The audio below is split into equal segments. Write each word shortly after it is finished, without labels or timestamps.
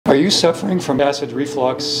Are you suffering from acid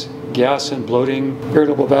reflux, gas and bloating,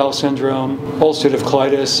 irritable bowel syndrome, ulcerative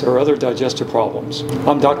colitis, or other digestive problems?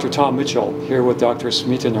 I'm Dr. Thomas Mitchell, here with Dr.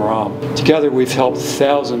 Smita Naram. Together we've helped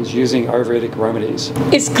thousands using Ayurvedic remedies.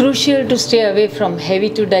 It's crucial to stay away from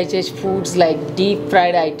heavy-to-digest foods like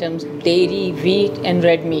deep-fried items, dairy, wheat, and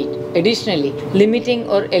red meat. Additionally, limiting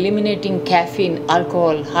or eliminating caffeine,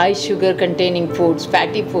 alcohol, high sugar containing foods,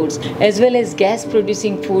 fatty foods, as well as gas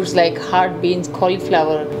producing foods like hard beans,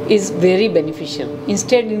 cauliflower is very beneficial.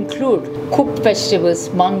 Instead, include cooked vegetables,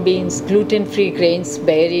 mung beans, gluten-free grains,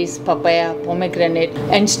 berries, papaya, pomegranate,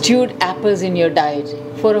 and stewed apples in your diet.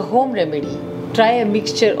 For a home remedy, try a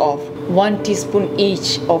mixture of 1 teaspoon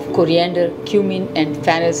each of coriander, cumin, and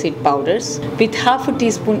fennel seed powders with half a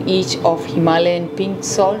teaspoon each of Himalayan pink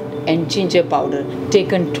salt and ginger powder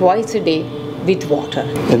taken twice a day with water.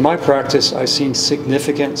 In my practice, I've seen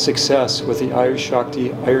significant success with the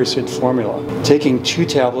Ayushakti Ayurved formula. Taking 2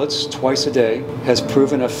 tablets twice a day has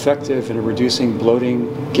proven effective in reducing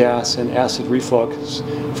bloating, gas, and acid reflux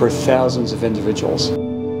for thousands of individuals.